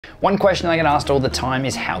One question I get asked all the time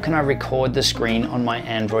is how can I record the screen on my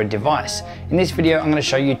Android device? In this video, I'm going to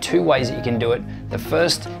show you two ways that you can do it. The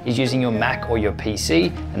first is using your Mac or your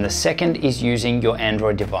PC, and the second is using your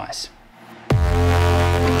Android device.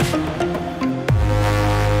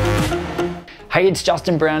 Hey, it's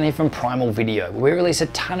Justin Brown here from Primal Video. We release a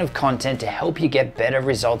ton of content to help you get better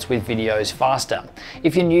results with videos faster.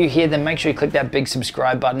 If you're new here, then make sure you click that big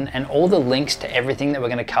subscribe button, and all the links to everything that we're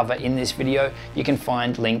going to cover in this video, you can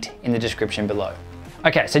find linked in the description below.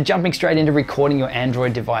 Okay, so jumping straight into recording your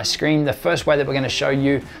Android device screen, the first way that we're going to show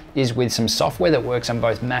you is with some software that works on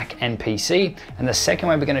both Mac and PC. And the second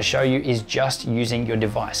way we're going to show you is just using your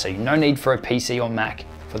device. So no need for a PC or Mac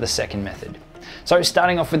for the second method. So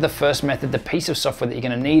starting off with the first method, the piece of software that you're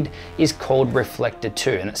going to need is called Reflector 2,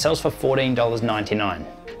 and it sells for $14.99.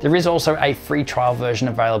 There is also a free trial version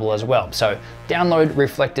available as well. So download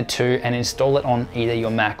Reflector 2 and install it on either your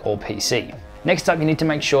Mac or PC. Next up, you need to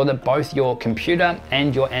make sure that both your computer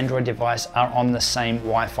and your Android device are on the same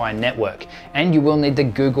Wi-Fi network, and you will need the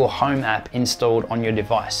Google Home app installed on your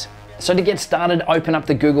device. So to get started, open up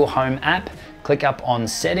the Google Home app, click up on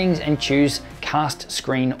Settings and choose Cast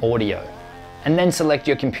Screen Audio, and then select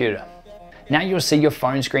your computer. Now you'll see your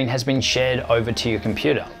phone screen has been shared over to your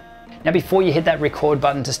computer. Now before you hit that record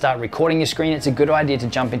button to start recording your screen, it's a good idea to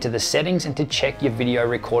jump into the settings and to check your video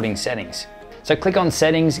recording settings. So click on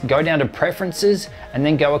Settings, go down to Preferences, and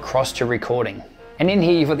then go across to Recording. And in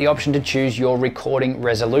here you've got the option to choose your recording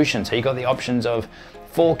resolution. So you've got the options of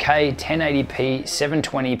 4K, 1080p,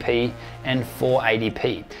 720p, and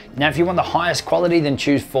 480p. Now, if you want the highest quality, then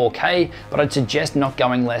choose 4K, but I'd suggest not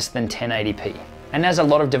going less than 1080p. And as a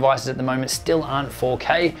lot of devices at the moment still aren't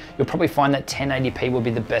 4K, you'll probably find that 1080p will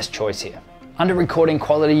be the best choice here. Under recording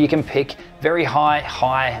quality, you can pick very high,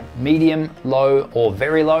 high, medium, low, or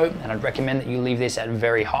very low, and I'd recommend that you leave this at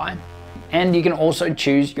very high. And you can also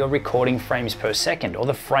choose your recording frames per second, or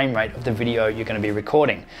the frame rate of the video you're going to be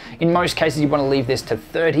recording. In most cases, you want to leave this to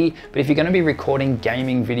 30, but if you're going to be recording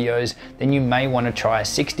gaming videos, then you may want to try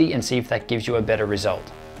 60 and see if that gives you a better result.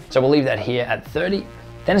 So we'll leave that here at 30.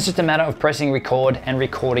 Then it's just a matter of pressing record and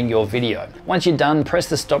recording your video. Once you're done, press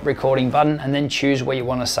the stop recording button and then choose where you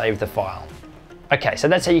want to save the file. Okay, so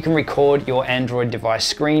that's how you can record your Android device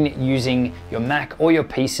screen using your Mac or your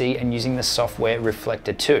PC and using the software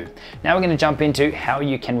Reflector 2. Now we're going to jump into how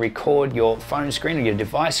you can record your phone screen or your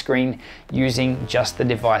device screen using just the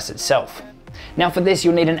device itself. Now for this,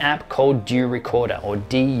 you'll need an app called DU Recorder or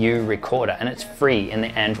DU Recorder, and it's free in the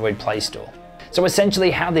Android Play Store. So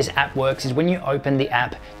essentially how this app works is when you open the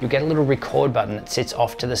app, you'll get a little record button that sits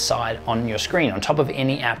off to the side on your screen, on top of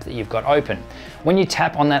any app that you've got open. When you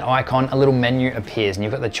tap on that icon, a little menu appears and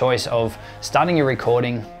you've got the choice of starting your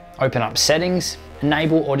recording, open up settings,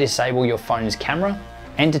 enable or disable your phone's camera,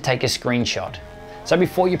 and to take a screenshot. So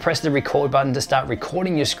before you press the record button to start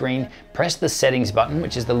recording your screen, press the settings button,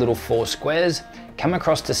 which is the little 4 squares, come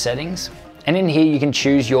across to settings, and in here you can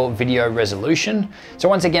choose your video resolution. So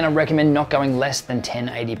once again, I recommend not going less than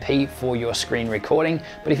 1080p for your screen recording,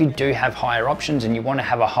 but if you do have higher options and you want to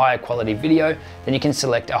have a higher quality video, then you can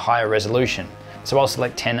select a higher resolution. So I'll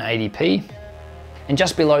select 1080p. And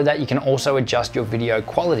just below that, you can also adjust your video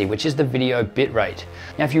quality, which is the video bitrate.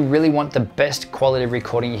 Now, if you really want the best quality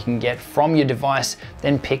recording you can get from your device,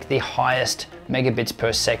 then pick the highest megabits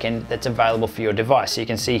per second that's available for your device. So you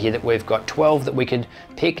can see here that we've got 12 that we could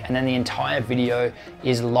pick, and then the entire video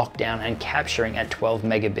is locked down and capturing at 12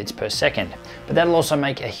 megabits per second. But that'll also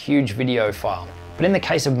make a huge video file. But in the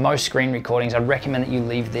case of most screen recordings, I'd recommend that you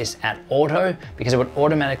leave this at auto because it would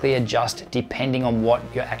automatically adjust depending on what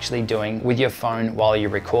you're actually doing with your phone while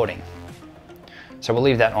you're recording. So we'll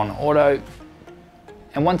leave that on auto.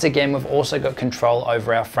 And once again, we've also got control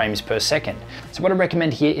over our frames per second. So what I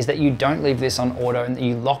recommend here is that you don't leave this on auto and that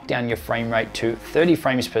you lock down your frame rate to 30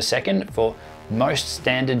 frames per second for most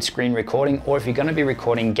standard screen recording, or if you're going to be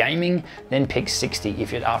recording gaming, then pick 60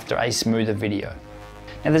 if you're after a smoother video.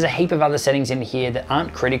 Now there's a heap of other settings in here that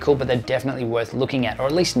aren't critical, but they're definitely worth looking at, or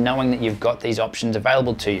at least knowing that you've got these options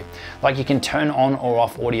available to you. Like you can turn on or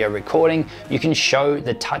off audio recording, you can show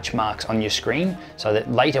the touch marks on your screen so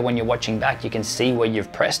that later when you're watching back, you can see where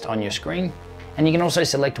you've pressed on your screen. And you can also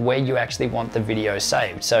select where you actually want the video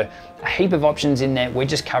saved. So a heap of options in there, we're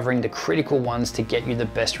just covering the critical ones to get you the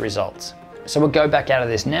best results. So we'll go back out of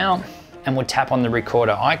this now and we'll tap on the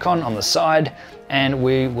recorder icon on the side and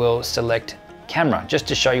we will select camera, just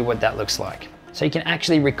to show you what that looks like. So you can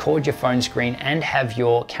actually record your phone screen and have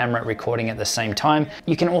your camera recording at the same time.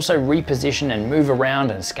 You can also reposition and move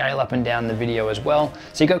around and scale up and down the video as well.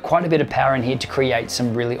 So you've got quite a bit of power in here to create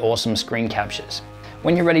some really awesome screen captures.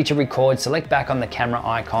 When you're ready to record, select back on the camera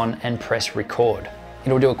icon and press record.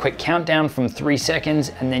 It'll do a quick countdown from 3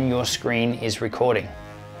 seconds and then your screen is recording.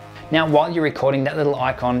 Now, while you're recording, that little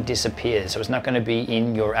icon disappears, so it's not going to be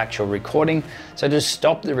in your actual recording. So to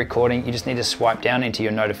stop the recording, you just need to swipe down into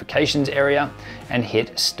your notifications area and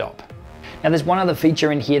hit stop. Now, there's one other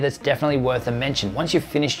feature in here that's definitely worth a mention. Once you've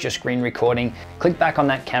finished your screen recording, click back on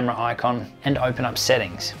that camera icon and open up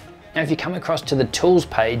settings. Now, if you come across to the tools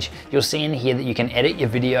page, you'll see in here that you can edit your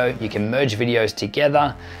video, you can merge videos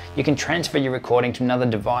together, you can transfer your recording to another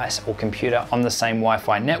device or computer on the same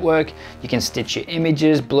Wi-Fi network, you can stitch your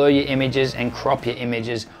images, blur your images, and crop your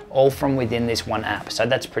images all from within this one app. So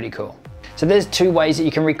that's pretty cool. So there's 2 ways that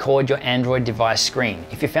you can record your Android device screen.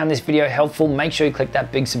 If you found this video helpful, make sure you click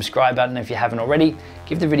that big subscribe button if you haven't already.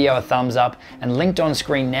 Give the video a thumbs up, and linked on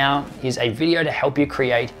screen now is a video to help you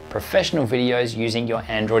create professional videos using your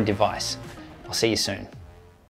Android device. I'll see you soon.